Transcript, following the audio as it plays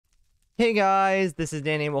Hey guys, this is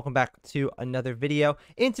Danny and welcome back to another video.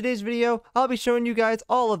 In today's video, I'll be showing you guys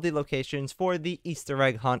all of the locations for the Easter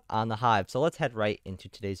egg hunt on the Hive. So let's head right into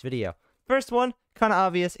today's video. First one, kind of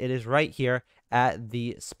obvious, it is right here at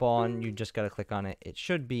the spawn. You just got to click on it. It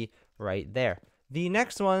should be right there. The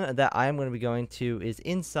next one that I'm going to be going to is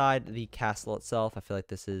inside the castle itself. I feel like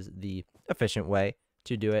this is the efficient way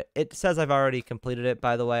to do it. It says I've already completed it,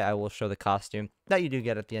 by the way. I will show the costume that you do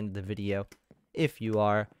get at the end of the video if you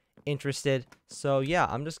are interested. So yeah,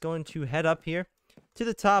 I'm just going to head up here to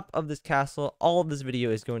the top of this castle. All of this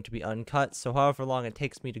video is going to be uncut, so however long it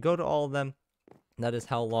takes me to go to all of them, that is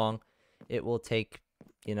how long it will take,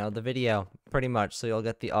 the video, pretty much. So you'll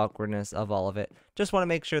get the awkwardness of all of it. Just want to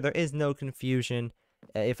make sure there is no confusion.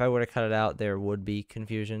 If I were to cut it out, there would be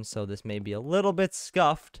confusion, so this may be a little bit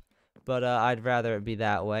scuffed, but I'd rather it be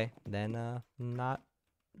that way than not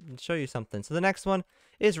show you something. So the next one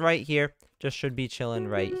is right here, just should be chilling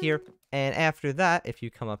right here. And after that, if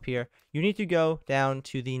you come up here, you need to go down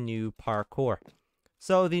to the new parkour.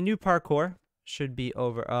 So the new parkour should be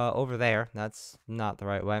over there. That's not the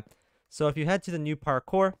right way. So if you head to the new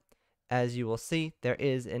parkour, as you will see, there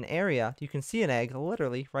is an area. You can see an egg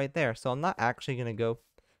literally right there. So I'm not actually going to go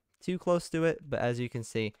too close to it, but as you can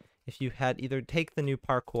see, if you had either take the new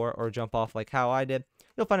parkour or jump off like how I did,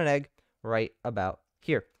 you'll find an egg right about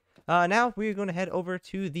here. Now we're going to head over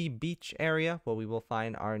to the beach area where we will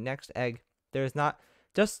find our next egg. There's not,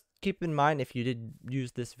 just keep in mind, if you did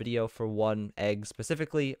use this video for one egg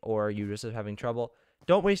specifically, or you just are having trouble,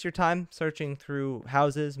 don't waste your time searching through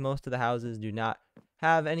houses. Most of the houses do not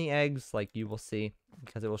have any eggs, like you will see,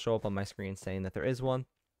 because it will show up on my screen saying that there is one.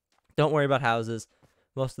 Don't worry about houses.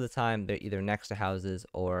 Most of the time, they're either next to houses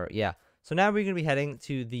or, yeah. So now we're going to be heading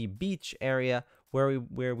to the beach area where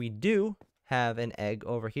we do have an egg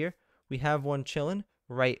over here. We have one chilling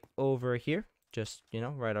right over here. Just,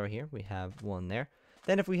 right over here. We have one there.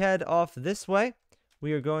 Then if we head off this way,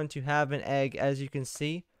 we are going to have an egg, as you can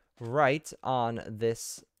see, right on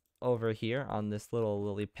this over here, on this little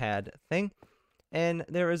lily pad thing. And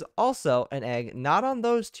there is also an egg, not on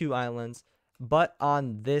those two islands, but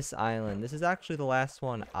on this island. This is actually the last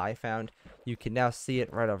one I found. You can now see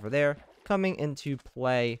it right over there, coming into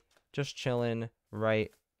play, just chilling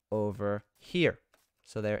right over here.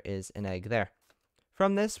 So there is an egg there.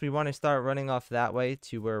 From this, we want to start running off that way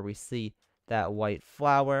to where we see that white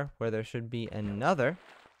flower, where there should be another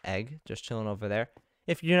egg just chilling over there.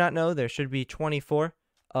 If you do not know, there should be 24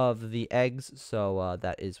 of the eggs, so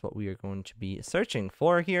that is what we are going to be searching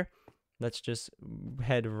for here. Let's just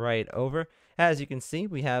head right over. As you can see,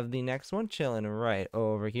 we have the next one chilling right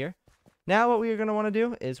over here. Now what we are going to want to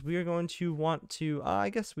do is we are going to want to, I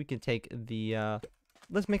guess we can take the,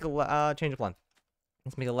 let's make a change of plan.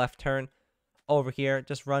 Let's make a left turn over here.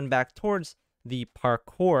 Just run back towards the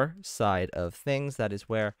parkour side of things. That is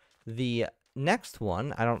where the next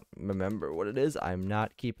one, I don't remember what it is. I'm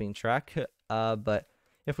not keeping track. But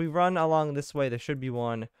if we run along this way, there should be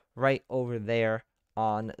one right over there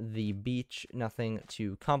on the beach. Nothing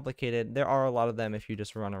too complicated. There are a lot of them if you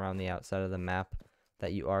just run around the outside of the map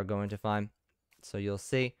that you are going to find. So you'll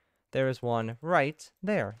see there is one right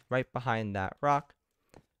there, right behind that rock.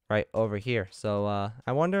 Right over here. So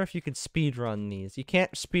I wonder if you could speed run these. You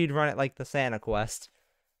can't speed run it like the Santa Quest,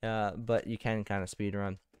 but you can kind of speed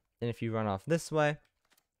run. And if you run off this way,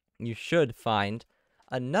 you should find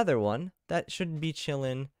another one that should be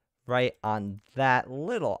chilling right on that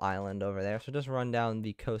little island over there. So just run down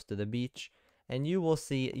the coast of the beach and you will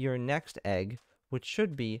see your next egg, which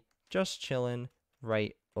should be just chilling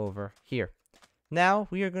right over here. Now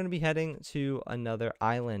we are going to be heading to another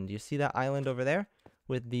island. You see that island over there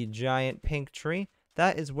with the giant pink tree?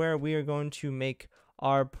 That is where we are going to make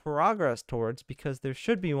our progress towards, because there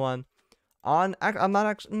should be one on, I'm not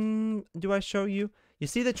actually, do I show you? You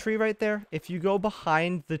see the tree right there? If you go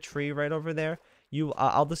behind the tree right over there,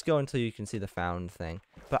 I'll just go until you can see the found thing.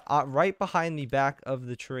 But right behind the back of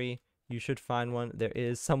the tree, you should find one. There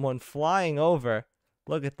is someone flying over.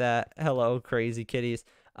 Look at that. Hello, crazy kitties.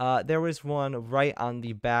 There was one right on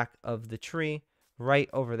the back of the tree. Right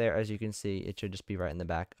over there, as you can see, it should just be right in the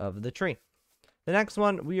back of the tree. The next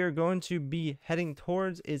one we are going to be heading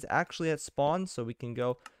towards is actually at spawn, so we can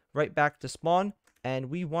go right back to spawn,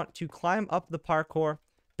 and we want to climb up the parkour,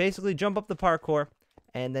 basically jump up the parkour,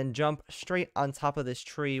 and then jump straight on top of this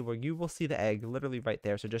tree where you will see the egg literally right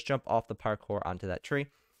there. So just jump off the parkour onto that tree.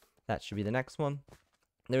 That should be the next one.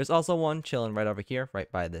 There's also one chilling right over here,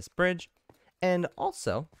 right by this bridge, and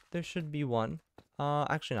also there should be one.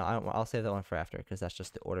 Actually, no, I'll save that one for after, because that's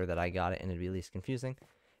just the order that I got it, and it'd be least confusing.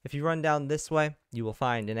 If you run down this way, you will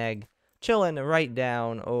find an egg chilling right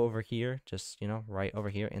down over here, just, you know, right over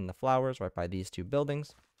here in the flowers, right by these two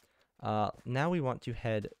buildings. Now we want to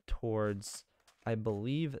head towards, I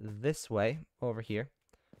believe, this way over here,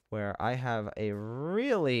 where I have a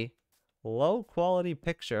really low quality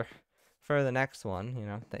picture for the next one. You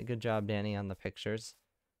know, good job, Danny, on the pictures.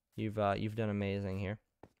 You've done amazing here.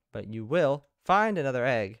 But you will find another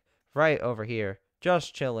egg right over here,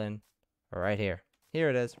 just chilling right here. Here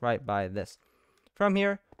it is, right by this. From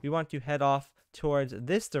here, we want to head off towards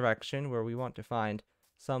this direction where we want to find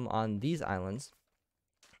some on these islands.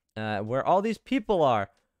 Where all these people are,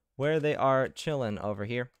 where they are chilling over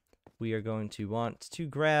here. We are going to want to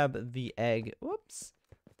grab the egg, whoops,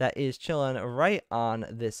 that is chilling right on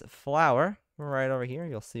this flower, right over here.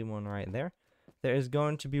 You'll see one right there. There is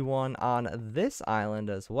going to be one on this island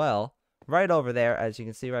as well, right over there. As you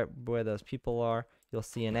can see, right where those people are, you'll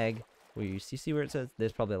see an egg. Where you see where it says,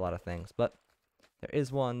 there's probably a lot of things, but there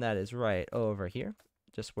is one that is right over here,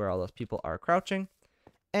 just where all those people are crouching.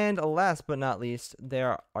 And last but not least,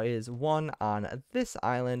 there is one on this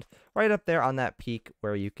island, right up there on that peak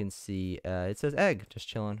where you can see it says egg, just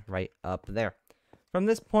chilling right up there. From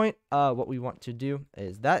this point, what we want to do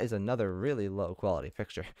is, that is another really low quality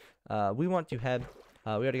picture. We want to head,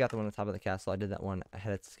 we already got the one on top of the castle. I did that one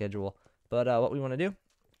ahead of schedule. But what we want to do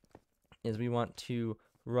is we want to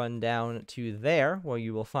run down to there, where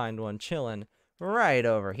you will find one chilling right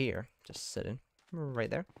over here, just sitting right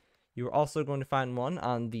there. You're also going to find one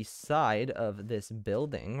on the side of this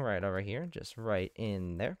building right over here, just right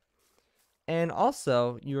in there. And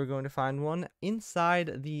also, you are going to find one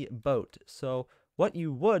inside the boat. So what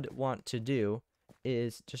you would want to do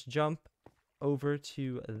is just jump over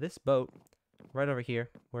to this boat right over here,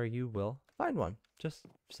 where you will find one, just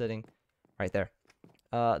sitting right there.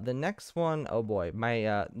 The next one, oh boy,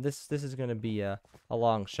 my this is going to be a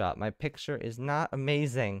long shot. My picture is not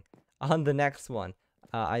amazing on the next one.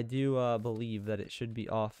 I do believe that it should be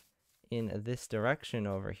off in this direction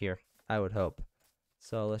over here, I would hope.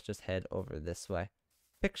 So let's just head over this way.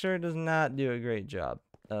 Picture does not do a great job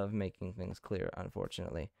of making things clear,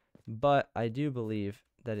 unfortunately. But I do believe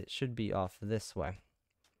that it should be off this way.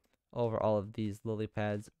 Over all of these lily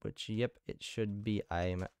pads, which, yep, it should be,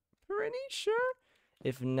 I'm pretty sure.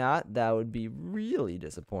 If not, that would be really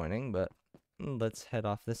disappointing, but let's head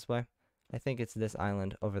off this way. I think it's this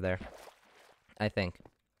island over there. I think.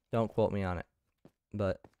 Don't quote me on it.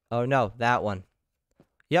 But, oh no, that one.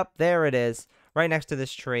 Yep, there it is. Right next to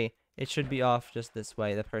this tree. It should be off just this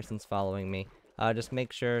way. The person's following me. Just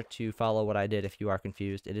make sure to follow what I did if you are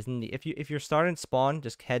confused. It is in the, if you're starting spawn,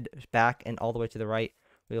 just head back and all the way to the right.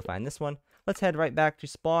 We'll find this one. Let's head right back to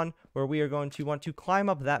spawn, where we are going to want to climb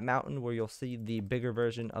up that mountain where you'll see the bigger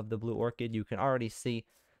version of the blue orchid. You can already see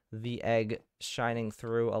the egg shining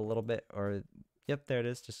through a little bit, or yep, there it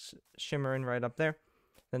is, just shimmering right up there.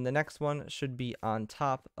 Then the next one should be on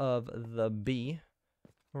top of the bee,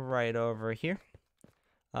 right over here.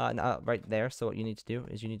 Right there. So what you need to do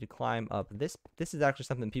is you need to climb up this. This is actually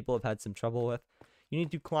something people have had some trouble with. You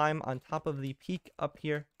need to climb on top of the peak up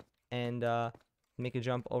here and make a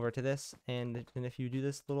jump over to this. And if you do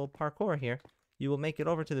this little parkour here, you will make it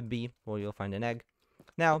over to the bee, where you'll find an egg.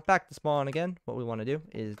 Now, back to spawn again. What we want to do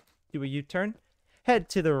is do a U-turn. Head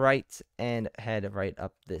to the right and head right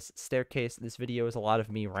up this staircase. This video is a lot of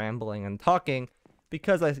me rambling and talking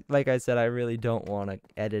because, like I said, I really don't want to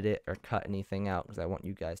edit it or cut anything out because I want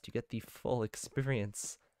you guys to get the full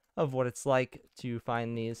experience of what it's like to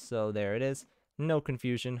find these. So there it is. No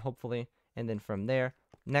confusion, hopefully. And then from there,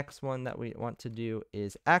 next one that we want to do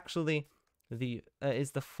is actually the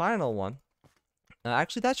final one.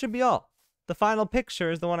 Actually, that should be all. The final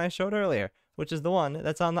picture is the one I showed earlier, which is the one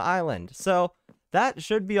that's on the island. So that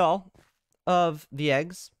should be all of the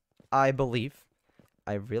eggs, I believe.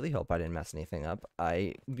 I really hope I didn't mess anything up.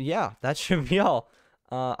 Yeah, that should be all.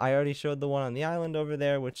 I already showed the one on the island over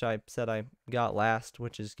there, which I said I got last,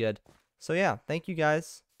 which is good. So yeah, thank you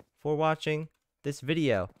guys for watching this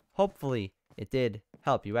video. Hopefully it did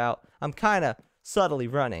help you out. I'm kind of subtly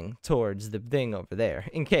running towards the thing over there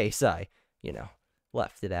in case I,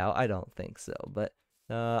 left it out. I don't think so, but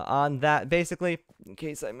on that, basically, in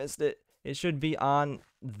case I missed it, it should be on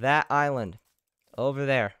that island over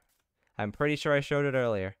there. I'm pretty sure I showed it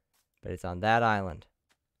earlier, but it's on that island.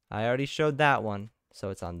 I already showed that one,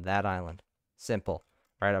 so it's on that island. Simple.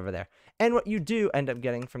 Right over there. And what you do end up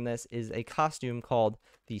getting from this is a costume called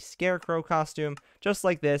the Scarecrow costume. Just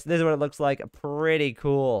like this. This is what it looks like. Pretty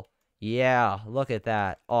cool. Yeah, look at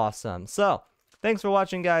that. Awesome. So, thanks for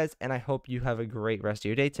watching, guys, and I hope you have a great rest of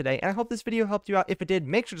your day today. And I hope this video helped you out. If it did,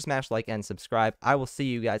 make sure to smash like and subscribe. I will see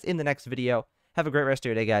you guys in the next video. Have a great rest of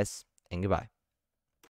your day, guys, and goodbye.